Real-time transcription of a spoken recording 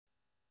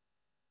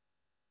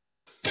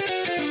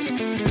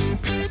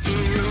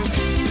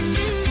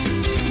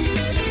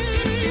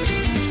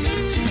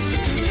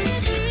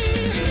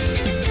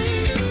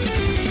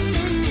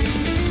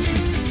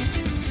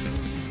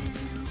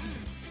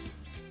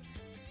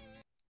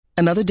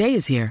Another day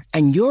is here,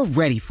 and you're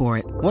ready for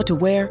it. What to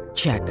wear?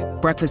 Check.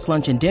 Breakfast,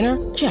 lunch, and dinner?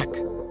 Check.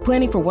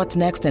 Planning for what's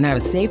next and how to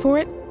save for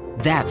it?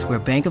 That's where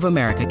Bank of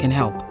America can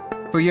help.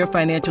 For your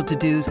financial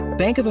to-dos,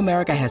 Bank of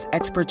America has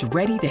experts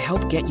ready to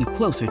help get you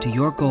closer to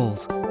your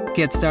goals.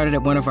 Get started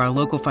at one of our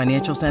local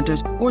financial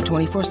centers or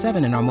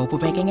 24/7 in our mobile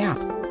banking app.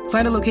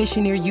 Find a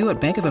location near you at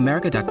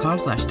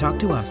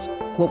bankofamerica.com/talktous.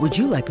 What would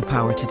you like the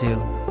power to do?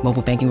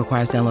 Mobile banking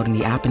requires downloading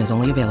the app and is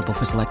only available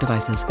for select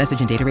devices.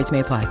 Message and data rates may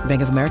apply.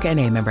 Bank of America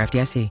N.A., member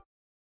FDIC.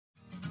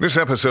 This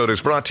episode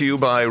is brought to you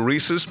by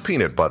Reese's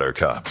Peanut Butter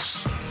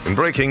Cups. In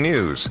breaking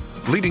news,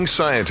 leading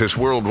scientists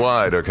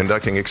worldwide are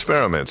conducting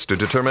experiments to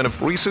determine if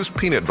Reese's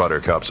Peanut Butter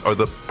Cups are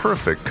the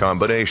perfect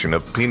combination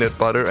of peanut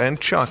butter and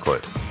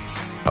chocolate.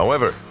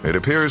 However, it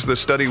appears the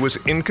study was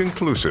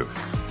inconclusive,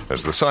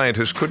 as the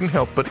scientists couldn't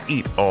help but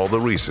eat all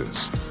the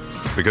Reese's.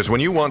 Because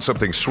when you want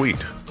something sweet,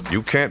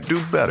 you can't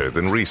do better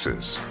than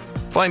Reese's.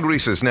 Find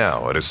Reese's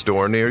now at a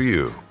store near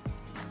you.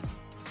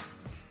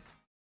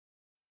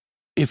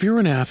 If you're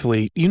an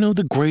athlete, you know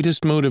the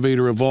greatest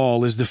motivator of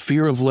all is the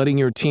fear of letting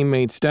your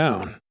teammates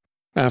down.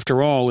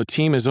 After all, a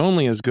team is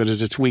only as good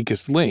as its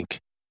weakest link.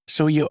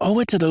 So you owe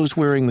it to those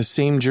wearing the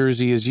same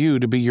jersey as you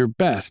to be your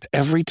best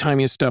every time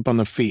you step on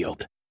the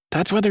field.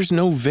 That's why there's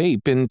no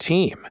vape in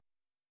team.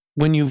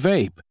 When you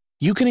vape,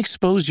 you can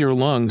expose your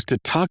lungs to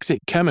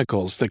toxic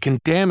chemicals that can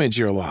damage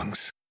your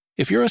lungs.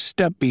 If you're a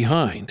step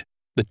behind,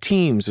 the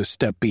team's a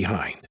step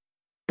behind.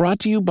 Brought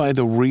to you by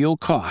The Real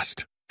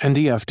Cost and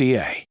the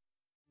FDA.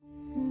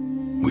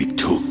 We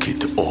took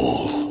it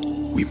all.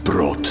 We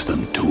brought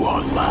them to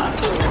our land.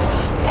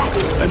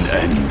 An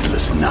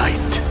endless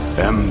night,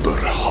 ember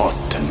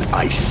hot and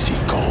icy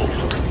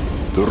cold.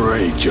 The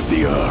rage of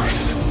the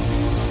earth.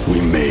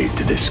 We made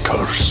this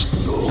curse.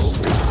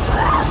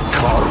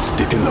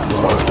 Carved it in the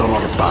blood on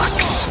our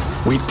backs.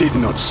 We did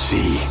not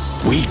see.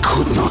 We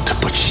could not,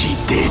 but she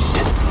did.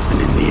 And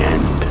in the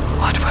end...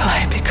 What will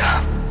I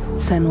become?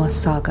 Senua's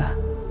Saga.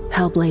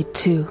 Hellblade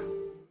 2.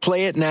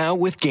 Play it now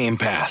with Game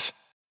Pass.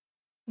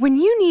 When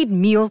you need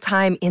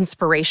mealtime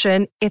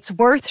inspiration, it's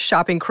worth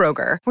shopping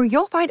Kroger, where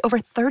you'll find over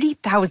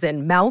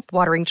 30,000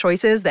 mouth-watering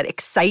choices that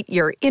excite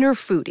your inner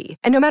foodie.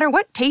 And no matter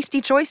what tasty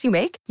choice you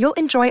make, you'll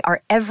enjoy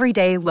our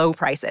everyday low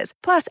prices,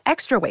 plus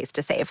extra ways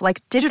to save,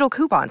 like digital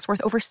coupons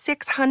worth over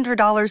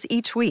 $600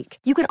 each week.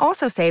 You can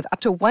also save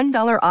up to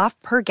 $1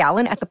 off per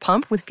gallon at the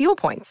pump with fuel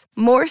points.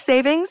 More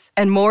savings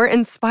and more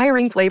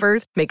inspiring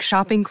flavors make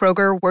shopping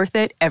Kroger worth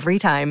it every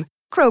time.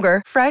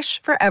 Kroger,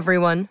 fresh for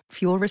everyone.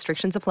 Fuel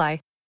restrictions apply.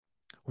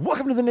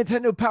 Welcome to the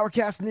Nintendo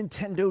Powercast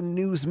Nintendo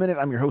News Minute.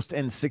 I'm your host,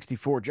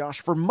 N64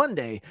 Josh, for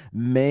Monday,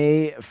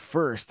 May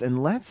 1st.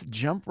 And let's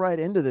jump right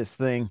into this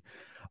thing.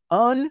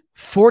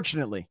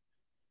 Unfortunately,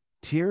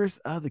 Tears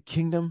of the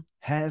Kingdom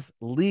has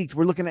leaked.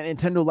 We're looking at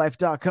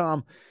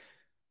NintendoLife.com,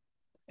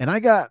 and I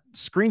got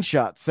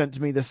screenshots sent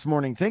to me this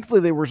morning. Thankfully,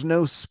 there was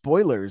no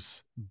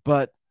spoilers,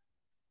 but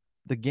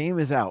the game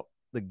is out.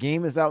 The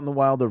game is out in the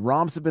wild. The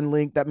ROMs have been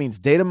linked. That means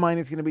data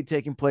mining is going to be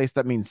taking place.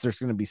 That means there's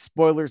going to be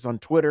spoilers on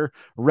Twitter,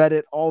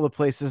 Reddit, all the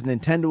places.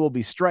 Nintendo will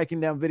be striking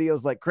down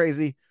videos like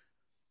crazy.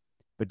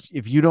 But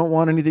if you don't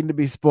want anything to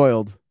be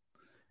spoiled,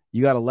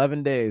 you got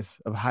 11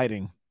 days of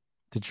hiding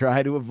to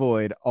try to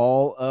avoid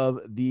all of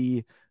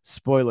the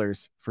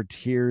spoilers for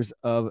Tears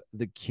of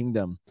the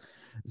Kingdom.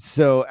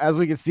 So as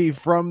we can see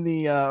from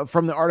the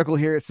article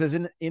here, it says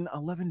in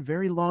 11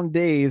 very long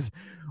days,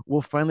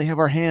 we'll finally have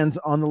our hands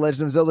on The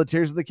Legend of Zelda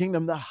Tears of the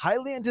Kingdom, the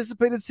highly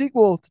anticipated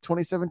sequel to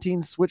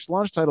 2017 Switch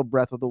launch title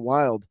Breath of the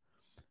Wild.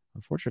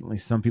 Unfortunately,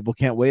 some people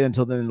can't wait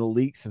until then. The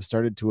leaks have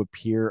started to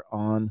appear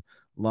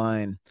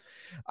online.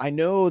 I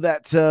know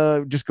that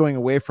just going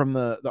away from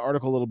the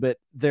article a little bit,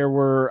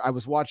 I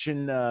was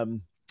watching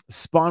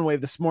Spawnwave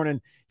this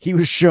morning. He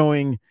was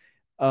showing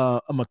a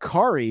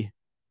Macari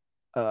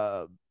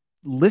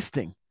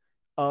listing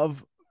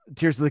of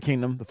Tears of the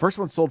Kingdom. The first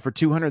one sold for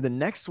 200. The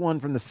next one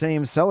from the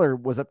same seller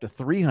was up to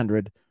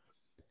 300.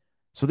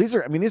 So these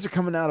are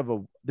coming out of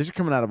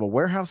a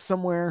warehouse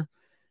somewhere.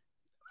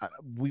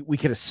 We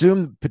could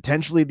assume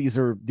potentially these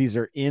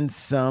are in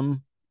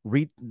some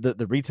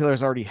the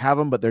retailers already have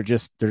them, but they're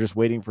just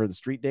waiting for the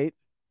street date.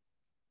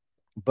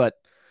 But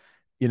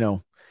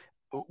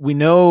we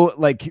know,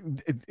 like,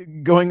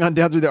 going on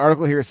down through the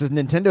article here, it says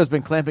Nintendo has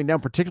been clamping down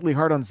particularly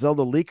hard on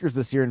Zelda leakers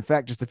this year. In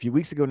fact, just a few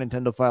weeks ago,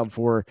 Nintendo filed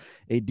for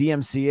a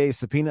DMCA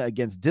subpoena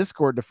against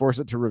Discord to force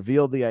it to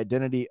reveal the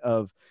identity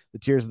of the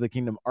Tears of the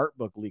Kingdom art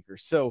book leakers.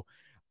 So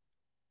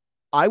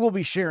I will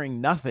be sharing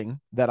nothing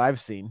that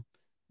I've seen.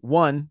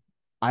 One,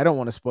 I don't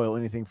want to spoil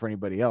anything for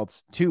anybody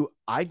else. Two,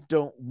 I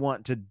don't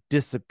want to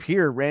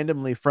disappear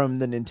randomly from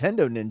the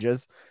Nintendo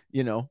ninjas,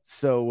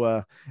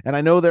 So, and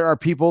I know there are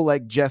people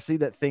like Jesse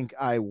that think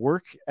I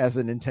work as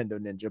a Nintendo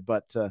ninja,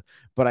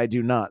 but I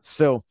do not.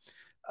 So,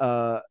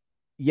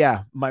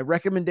 my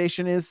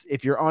recommendation is,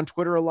 if you're on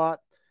Twitter a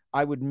lot,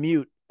 I would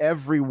mute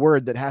every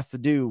word that has to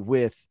do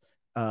with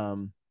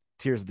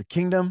Tears of the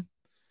Kingdom,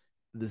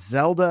 the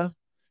Zelda,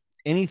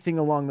 anything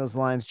along those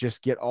lines.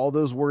 Just get all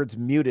those words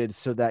muted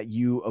so that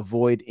you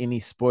avoid any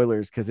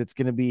spoilers, because it's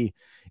going to be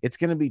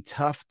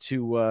tough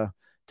to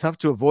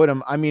avoid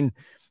them. I mean,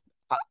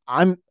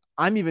 I'm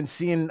even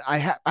seeing,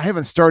 I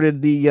haven't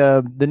started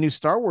the new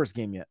Star Wars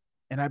game yet,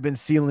 and I've been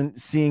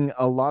seeing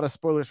a lot of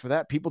spoilers for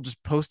that. People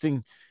just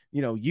posting,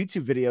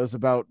 YouTube videos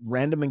about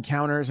random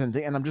encounters and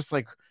I'm just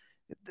like,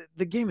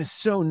 the game is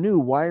so new.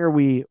 Why are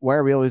we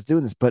always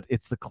doing this? But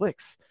it's the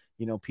clicks.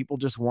 People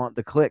just want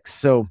the clicks.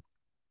 So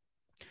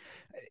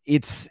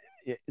it's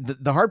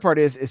the hard part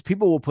is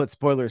people will put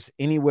spoilers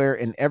anywhere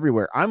and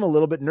everywhere. I'm a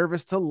little bit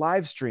nervous to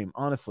live stream,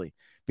 honestly,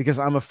 because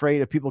I'm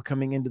afraid of people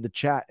coming into the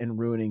chat and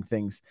ruining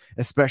things,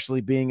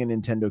 especially being a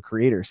Nintendo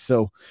creator.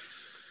 So,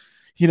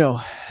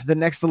 the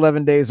next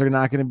 11 days are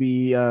not going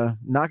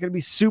to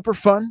be super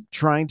fun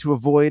trying to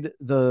avoid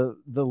the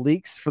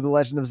leaks for The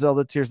Legend of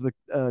Zelda Tears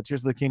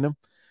of the Kingdom.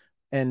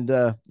 And,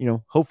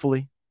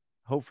 hopefully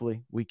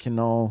we can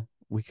all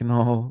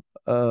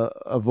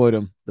avoid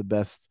them the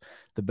best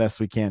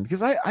we can,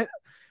 because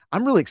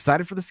I'm really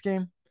excited for this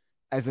game,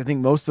 as I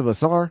think most of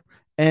us are,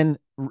 and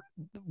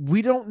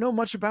we don't know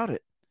much about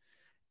it.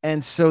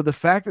 And so the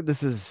fact that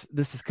this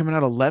is coming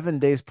out 11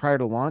 days prior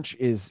to launch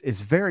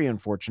is very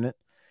unfortunate.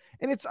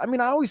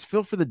 And I always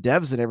feel for the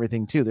devs and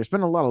everything too. There's been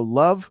a lot of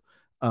love,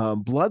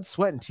 blood,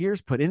 sweat, and tears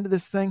put into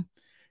this thing,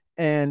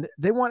 and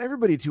they want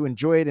everybody to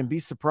enjoy it and be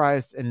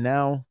surprised. And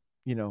now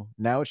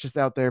it's just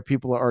out there.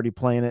 People are already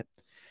playing it,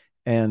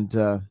 and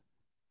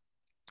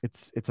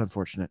it's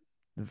unfortunate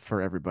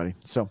for everybody.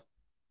 So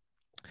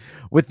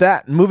with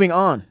that, moving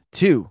on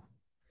to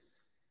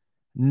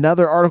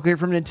another article here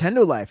from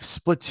Nintendo Life.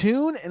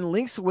 Splatoon and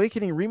Link's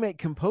Awakening remake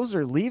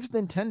composer leaves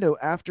Nintendo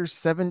after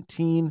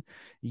 17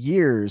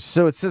 years.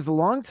 So it says a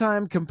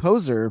longtime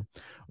composer,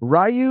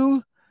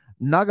 Ryu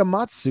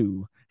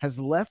Nagamatsu, has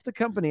left the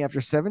company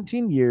after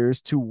 17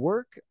 years to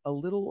work a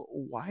little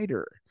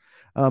wider.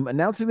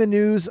 Announcing the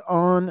news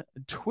on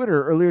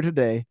Twitter earlier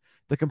today,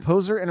 the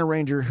composer and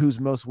arranger, whose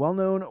most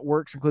well-known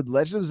works include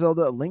Legend of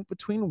Zelda: A Link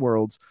Between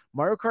Worlds,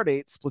 Mario Kart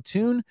 8,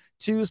 Splatoon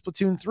 2,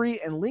 Splatoon 3,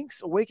 and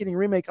Link's Awakening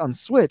remake on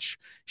Switch,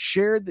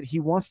 shared that he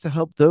wants to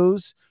help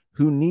those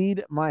who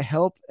need my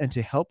help and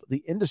to help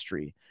the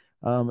industry.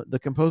 The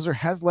composer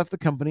has left the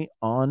company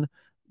on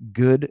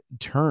good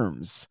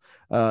terms.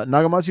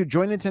 Nagamatsu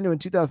joined Nintendo in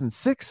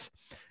 2006,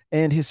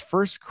 and his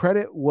first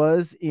credit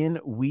was in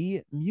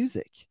Wii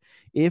Music.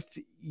 If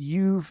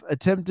you've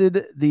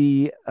attempted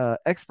the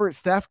expert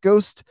staff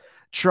ghost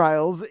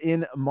trials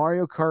in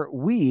Mario Kart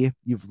Wii,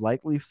 you've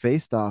likely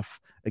faced off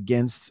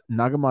against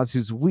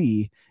Nagamatsu's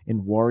Wii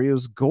in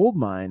Wario's Gold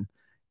Mine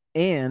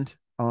and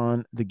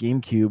on the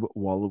GameCube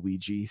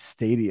Waluigi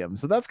Stadium.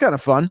 So that's kind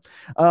of fun.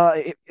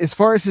 As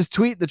far as his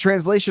tweet, the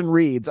translation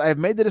reads, "I have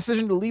made the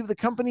decision to leave the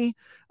company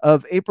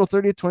of April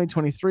 30th,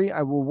 2023.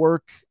 I will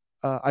work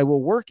a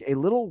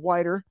little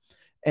wider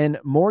and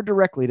more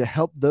directly to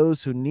help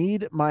those who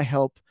need my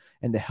help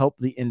and to help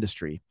the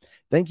industry.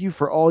 Thank you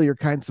for all your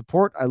kind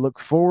support. I look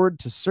forward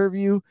to serve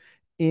you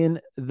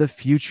in the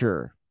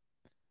future."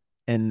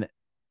 An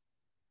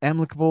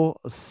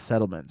amicable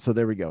settlement. So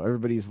there we go.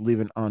 Everybody's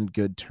leaving on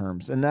good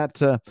terms, and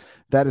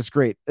that is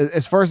great.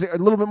 As far as a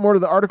little bit more to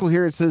the article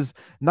here, it says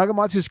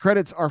Nagamatsu's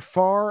credits are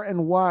far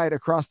and wide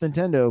across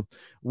Nintendo,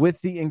 with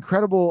the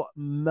incredible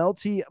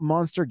Melty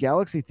Monster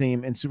Galaxy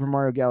theme in Super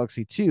Mario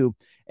Galaxy 2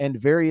 and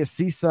various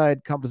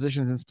seaside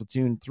compositions in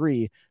Splatoon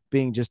 3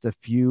 being just a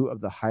few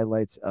of the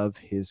highlights of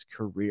his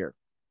career.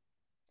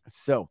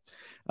 So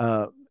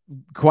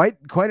quite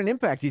an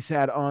impact he's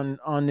had on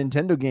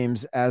Nintendo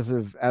games as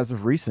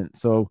of recent.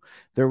 So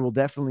there will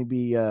definitely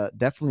be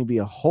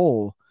a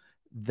hole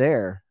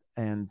there,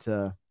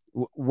 and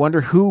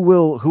wonder who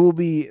will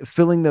be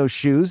filling those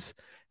shoes,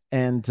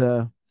 and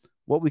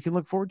what we can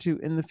look forward to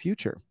in the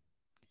future.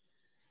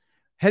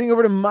 Heading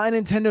over to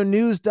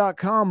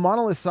mynintendonews.com,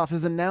 Monolith Soft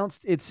has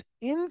announced it's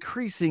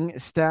increasing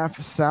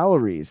staff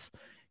salaries.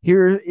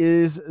 Here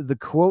is the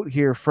quote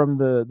here from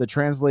the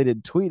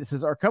translated tweet. It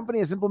says, "Our company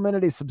has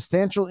implemented a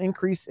substantial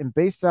increase in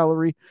base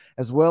salary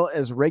as well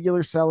as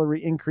regular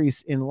salary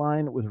increase in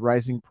line with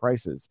rising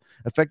prices.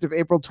 Effective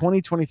April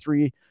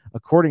 2023,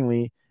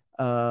 accordingly,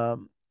 the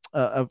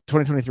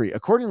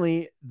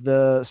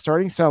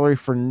starting salary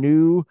for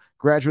new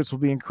graduates will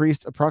be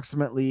increased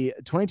approximately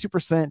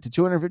 22% to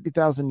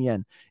 250,000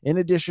 yen. In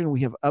addition,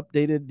 we have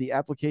updated the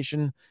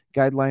application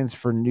guidelines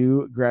for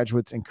new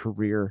graduates and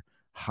career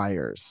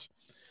hires."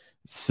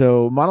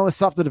 So Monolith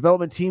Soft, the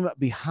development team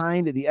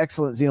behind the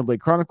excellent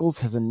Xenoblade Chronicles,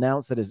 has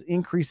announced that it is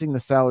increasing the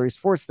salaries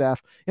for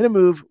staff in a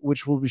move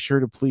which will be sure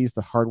to please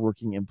the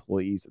hardworking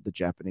employees at the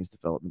Japanese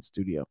development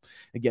studio.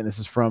 Again, this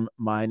is from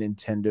My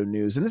Nintendo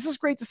News. And this is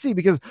great to see,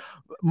 because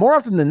more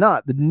often than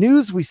not, the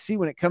news we see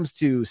when it comes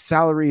to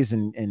salaries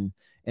and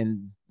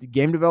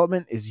game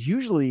development is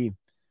usually,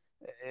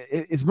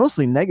 it's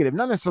mostly negative,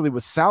 not necessarily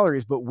with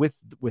salaries, but with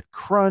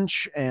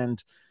crunch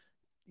and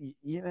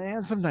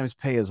and sometimes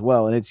pay as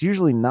well, and it's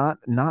usually not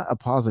a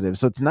positive.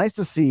 So it's nice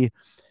to see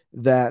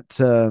that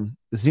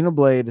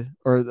Xenoblade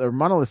or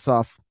Monolith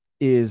Soft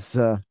is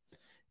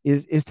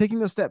taking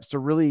those steps to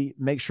really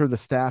make sure the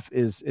staff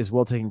is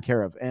well taken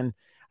care of. And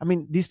I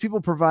mean, these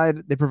people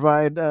provide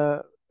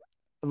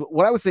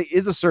what I would say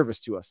is a service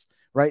to us,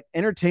 right?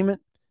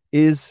 Entertainment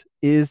is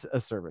a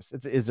service.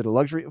 Is it a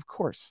luxury? Of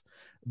course.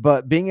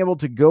 But being able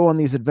to go on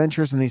these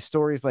adventures and these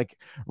stories, like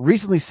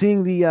recently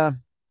seeing the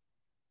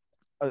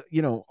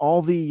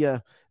all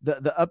the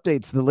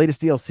updates, the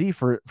latest DLC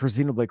for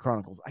Xenoblade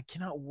Chronicles. I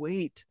cannot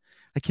wait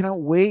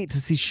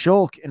to see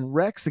Shulk and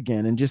Rex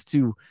again, and just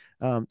to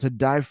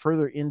dive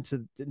further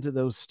into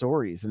those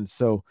stories. And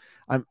so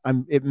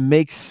it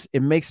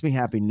makes me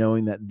happy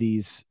knowing that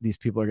these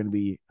people are going to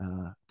be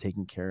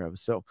taken care of.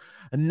 So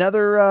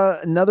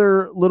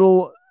another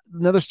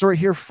story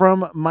here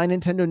from My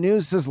Nintendo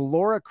News says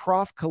Lara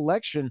Croft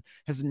collection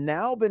has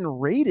now been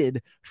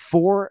rated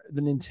for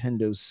the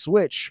Nintendo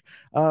Switch.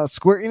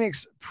 Square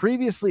Enix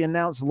previously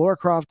announced Lara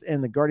Croft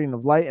and the Guardian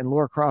of Light and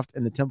Lara Croft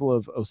and the Temple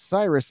of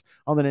Osiris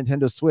on the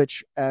Nintendo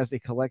Switch as a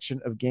collection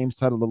of games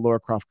titled the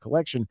Lara Croft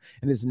Collection,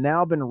 and has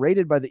now been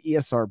rated by the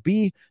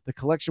ESRB. The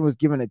collection was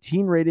given a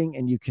teen rating,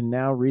 and you can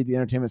now read the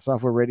Entertainment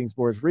Software Ratings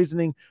Board's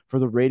reasoning for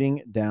the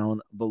rating down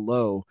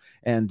below.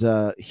 And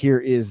here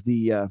is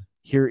the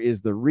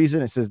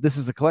reason. It says this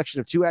is a collection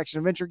of 2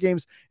 action-adventure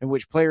games in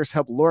which players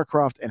help Lara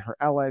Croft and her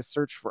allies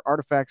search for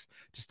artifacts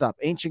to stop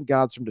ancient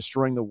gods from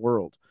destroying the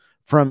world.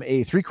 From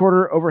a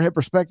 3/4 overhead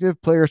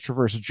perspective, players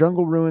traverse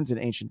jungle ruins and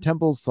ancient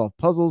temples, solve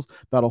puzzles,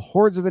 battle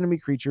hordes of enemy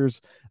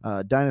creatures,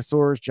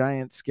 dinosaurs,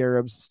 giants,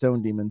 scarabs,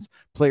 stone demons.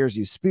 Players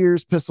use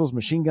spears, pistols,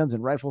 machine guns,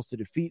 and rifles to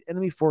defeat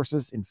enemy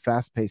forces in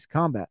fast-paced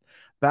combat.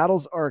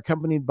 Battles are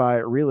accompanied by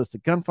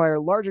realistic gunfire,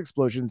 large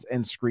explosions,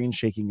 and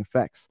screen-shaking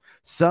effects.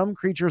 Some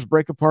creatures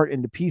break apart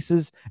into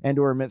pieces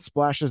and/or emit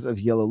splashes of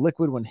yellow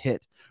liquid when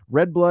hit.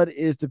 Red blood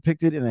is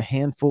depicted in a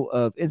handful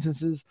of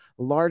instances,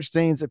 large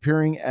stains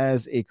appearing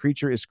as a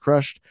creature is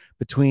crushed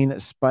between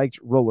spiked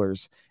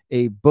rollers.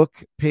 A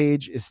book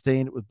page is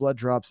stained with blood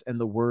drops, and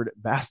the word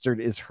bastard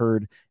is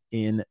heard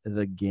in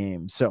the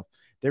game. So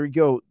there we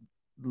go.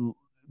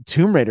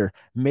 Tomb Raider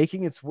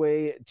making its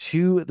way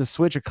to the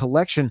Switch, a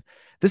collection.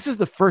 This is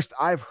the first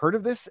I've heard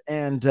of this,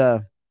 and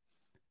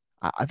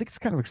I think it's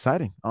kind of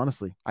exciting,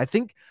 honestly. I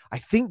think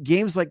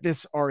games like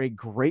this are a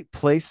great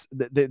place.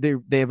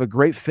 They have a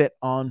great fit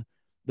on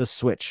the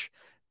Switch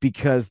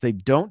because they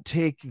don't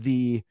take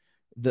the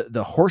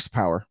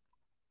horsepower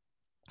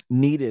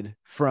needed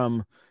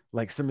from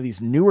like some of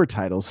these newer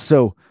titles.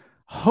 So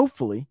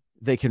hopefully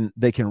they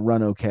can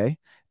run okay,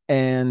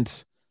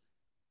 and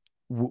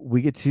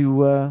we get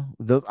to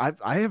those.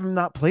 I have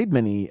not played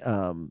many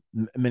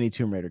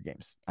Tomb Raider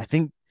games. I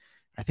think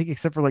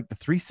except for like the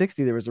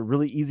 360, there was a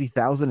really easy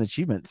 1,000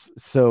 achievements.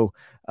 So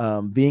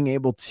being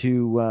able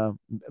to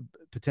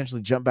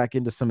potentially jump back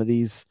into some of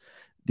these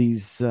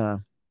games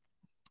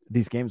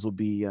will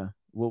be a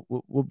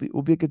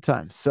good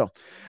time. So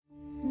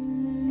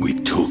we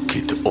took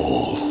it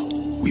all.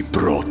 We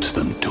brought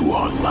them to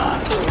our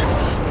land.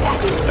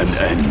 An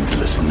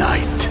endless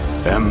night,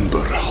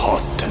 ember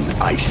hot and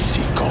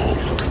icy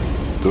cold.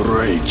 The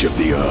rage of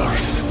the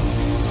earth.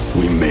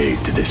 We made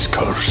this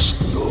curse.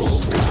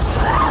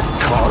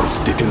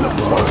 Carved it in the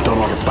blood on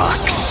our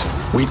backs.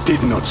 We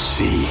did not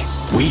see.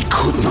 We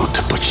could not,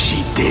 but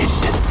she did.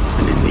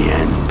 And in the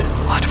end...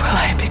 What will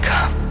I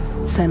become?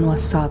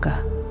 Senua's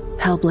Saga.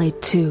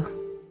 Hellblade 2.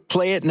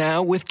 Play it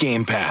now with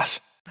Game Pass.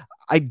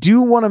 I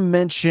do want to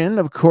mention,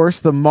 of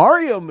course, the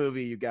Mario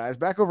movie, you guys.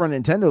 Back over on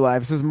Nintendo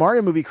Live, it says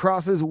Mario movie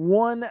crosses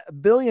 1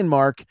 billion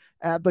mark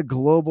at the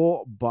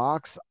global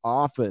box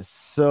office.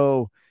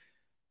 So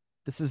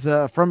this is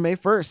from May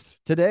 1st,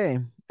 today.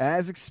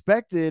 As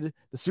expected,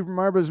 the Super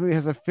Mario Bros. Movie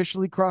has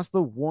officially crossed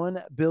the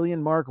 1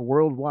 billion mark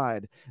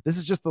worldwide. This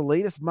is just the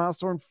latest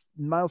milestone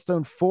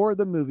for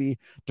the movie,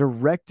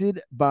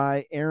 directed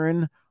by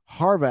Aaron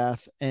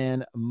Harvath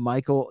and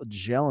Michael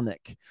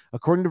Jelenic.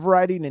 According to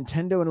Variety,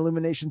 Nintendo and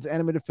Illumination's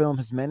animated film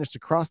has managed to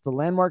cross the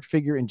landmark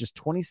figure in just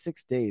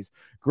 26 days,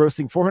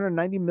 grossing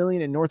 $490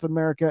 million in North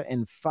America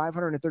and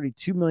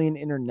 $532 million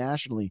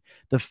internationally.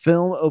 The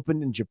film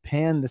opened in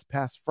Japan this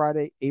past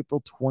Friday,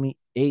 April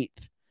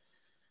 28th.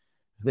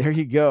 There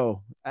you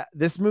go.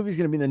 This movie's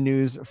going to be in the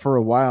news for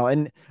a while.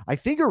 And I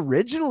think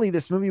originally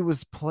this movie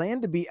was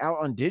planned to be out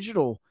on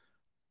digital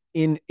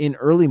in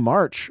early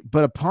March,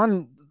 but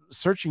upon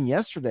searching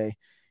yesterday,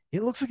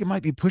 it looks like it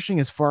might be pushing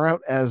as far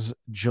out as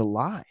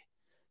July.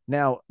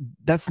 Now,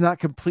 that's not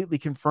completely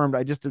confirmed. I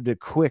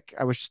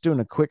was just doing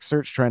a quick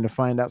search trying to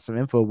find out some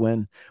info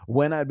when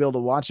I'd be able to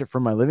watch it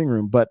from my living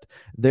room, but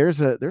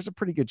there's a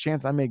pretty good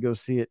chance I may go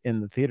see it in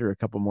the theater a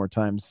couple more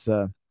times,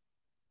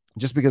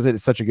 just because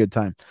it's such a good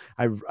time.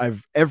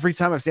 Every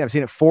time I've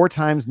seen it 4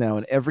 times now,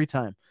 and every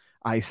time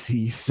I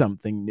see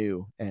something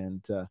new,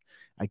 and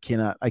I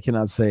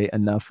cannot say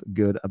enough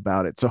good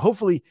about it. So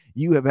hopefully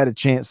you have had a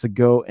chance to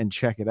go and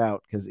check it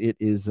out, because it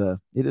is a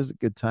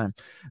good time.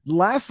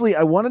 Lastly,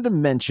 I wanted to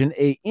mention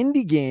a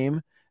indie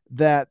game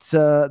that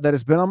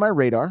has been on my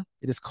radar.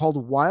 It is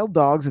called Wild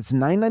Dogs. It's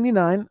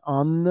 $9.99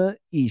 on the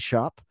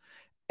eShop,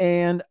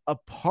 and a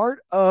part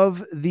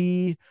of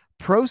the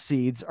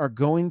proceeds are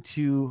going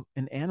to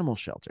an animal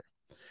shelter.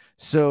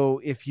 So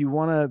if you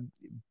want to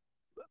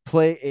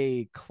play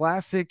a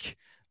classic,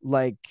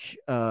 like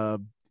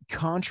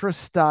Contra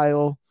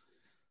style,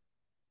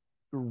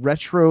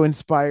 retro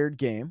inspired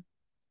game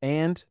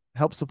and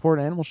help support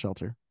an animal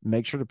shelter,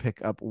 make sure to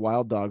pick up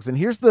Wild Dogs. And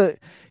here's the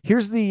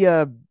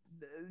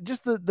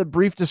just the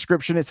brief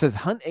description. It says,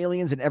 hunt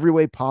aliens in every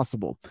way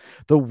possible.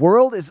 The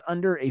world is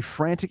under a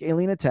frantic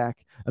alien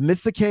attack.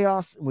 Amidst the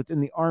chaos within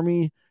the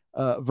army,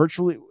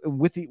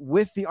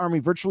 with the army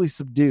virtually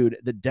subdued,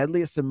 the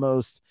deadliest and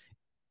most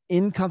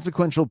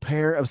inconsequential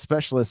pair of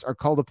specialists are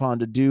called upon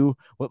to do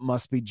what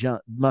must be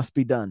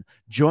done.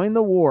 Join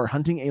the war,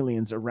 hunting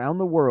aliens around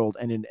the world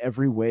and in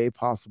every way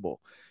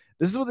possible.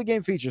 This is what the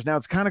game features. Now,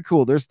 it's kind of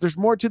cool. There's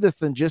more to this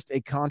than just a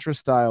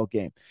Contra-style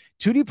game.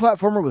 2D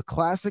platformer with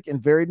classic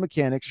and varied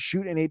mechanics.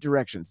 Shoot in 8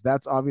 directions.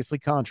 That's obviously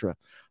Contra.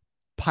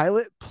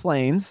 Pilot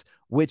planes,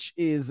 which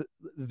is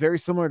very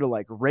similar to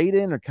like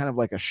Raiden or kind of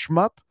like a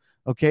shmup.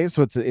 Okay,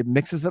 so it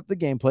mixes up the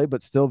gameplay,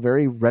 but still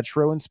very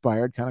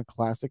retro-inspired, kind of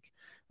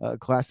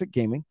classic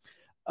gaming.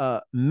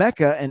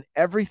 Mecha and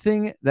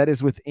everything that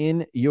is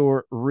within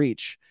your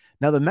reach.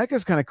 Now, the mecha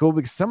is kind of cool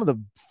because some of the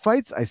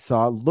fights I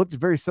saw looked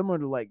very similar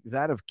to like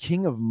that of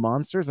King of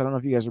Monsters. I don't know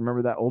if you guys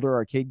remember that older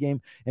arcade game,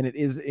 and it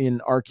is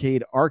in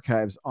arcade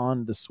archives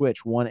on the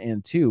Switch 1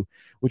 and 2,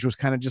 which was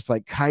kind of just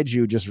like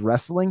kaiju just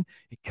wrestling.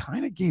 It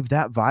kind of gave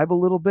that vibe a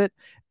little bit.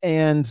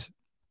 And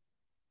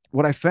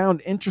what I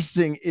found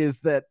interesting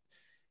is that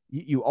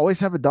you always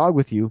have a dog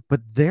with you,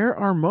 but there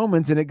are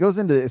moments, and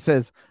it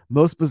says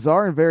most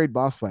bizarre and varied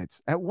boss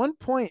fights. At one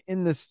point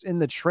in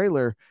the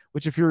trailer,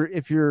 which if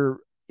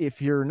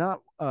you're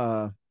not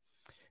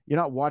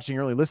watching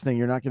or only listening,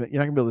 you're not gonna be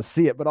able to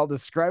see it, but I'll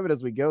describe it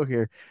as we go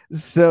here.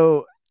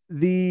 So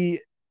you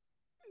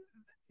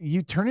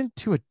turn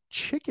into a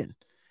chicken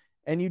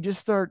and you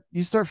start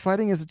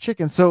fighting as a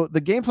chicken. So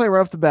the gameplay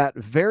right off the bat,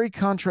 very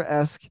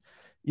Contra-esque,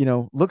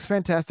 looks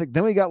fantastic.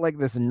 Then we got like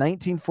this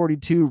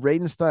 1942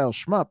 Raiden style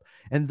shmup,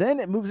 and then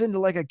it moves into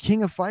like a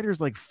King of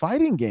Fighters like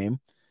fighting game,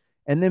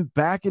 and then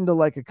back into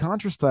like a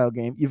Contra style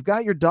game. You've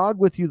got your dog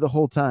with you the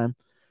whole time,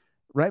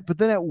 right? But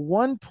then at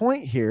one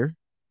point here,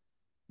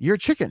 you're a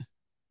chicken.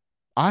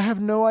 I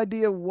have no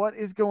idea what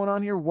is going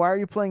on here. Why are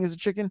you playing as a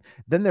chicken?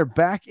 Then they're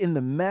back in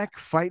the mech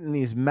fighting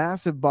these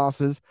massive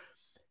bosses.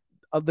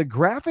 The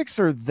graphics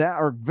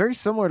are very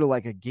similar to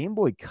like a Game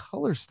Boy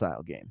Color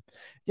style game.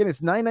 Again, it's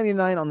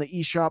 $9.99 on the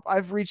eShop.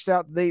 I've reached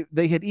out. They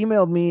had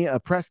emailed me a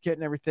press kit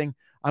and everything.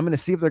 I'm going to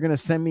see if they're going to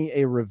send me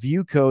a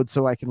review code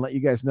so I can let you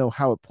guys know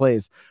how it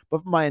plays.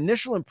 But my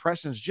initial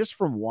impressions just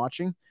from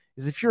watching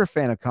is, if you're a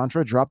fan of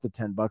Contra, drop the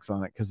 $10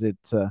 on it, because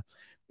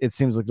it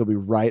seems like it'll be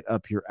right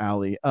up your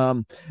alley.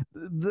 A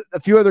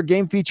few other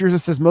game features. It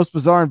says most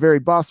bizarre and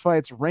varied boss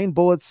fights, rain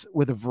bullets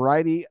with a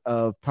variety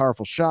of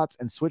powerful shots,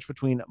 and switch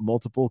between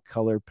multiple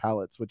color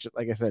palettes, which,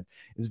 like I said,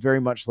 is very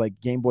much like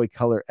Game Boy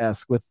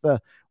Color-esque with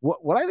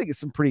what I think is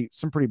some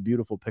pretty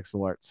beautiful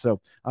pixel art.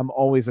 So I'm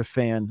always a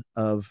fan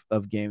of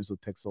games with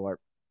pixel art.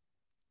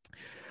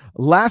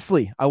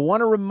 Lastly, I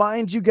want to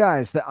remind you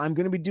guys that I'm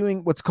going to be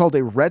doing what's called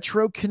a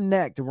Retro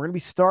Connect, and we're going to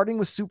be starting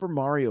with Super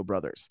Mario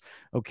Brothers.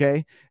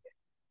 Okay.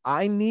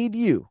 I need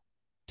you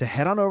to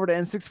head on over to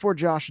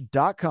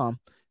n64josh.com,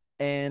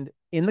 and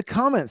in the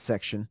comments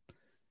section,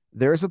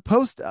 there's a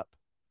post up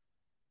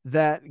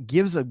that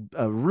gives a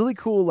really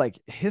cool like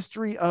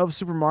history of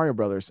Super Mario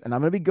Brothers. And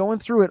I'm going to be going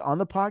through it on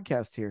the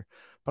podcast here,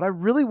 but I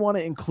really want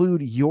to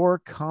include your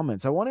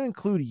comments. I want to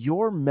include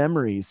your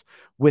memories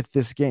with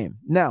this game.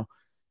 Now,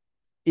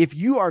 if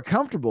you are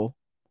comfortable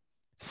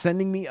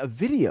sending me a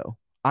video,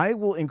 I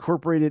will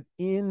incorporate it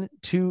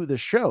into the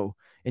show,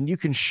 and you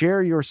can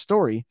share your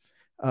story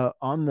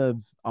on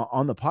the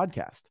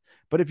podcast.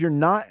 But if you're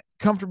not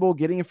comfortable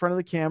getting in front of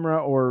the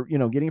camera or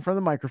getting in front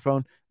of the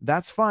microphone,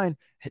 that's fine.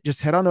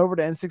 Just head on over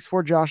to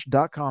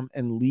n64josh.com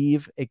and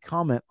leave a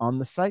comment on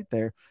the site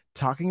there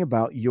talking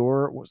about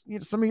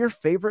some of your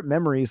favorite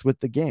memories with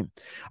the game.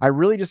 I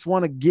really just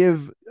want to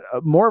give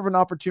more of an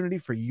opportunity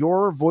for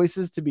your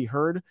voices to be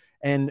heard,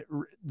 and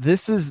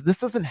this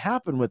doesn't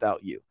happen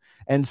without you.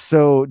 And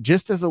so,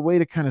 just as a way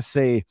to kind of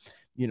say,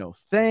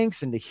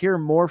 thanks, and to hear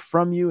more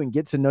from you and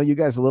get to know you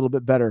guys a little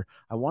bit better,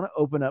 I want to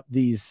open up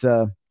these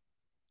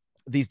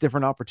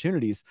different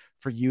opportunities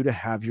for you to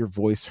have your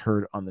voice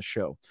heard on the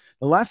show.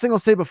 The last thing I'll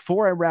say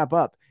before I wrap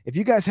up, if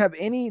you guys have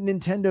any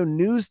Nintendo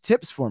news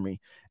tips for me,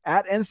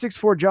 at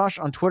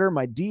N64Josh on Twitter,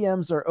 my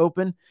DMs are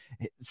open.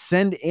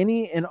 Send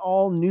any and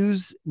all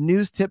news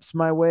tips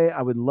my way.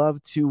 I would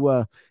love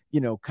to,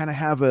 kind of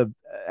have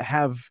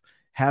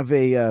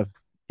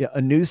a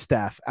news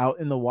staff out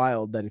in the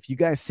wild that if you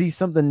guys see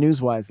something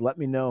news-wise, let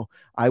me know.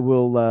 I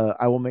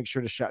will make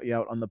sure to shout you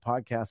out on the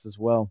podcast as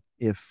well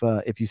if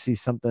you see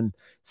something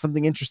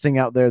interesting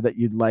out there that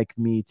you'd like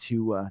me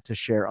to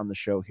share on the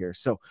show here.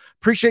 So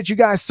appreciate you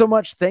guys so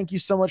much. Thank you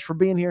so much for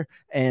being here,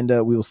 and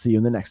we will see you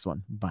in the next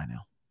one. Bye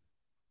now.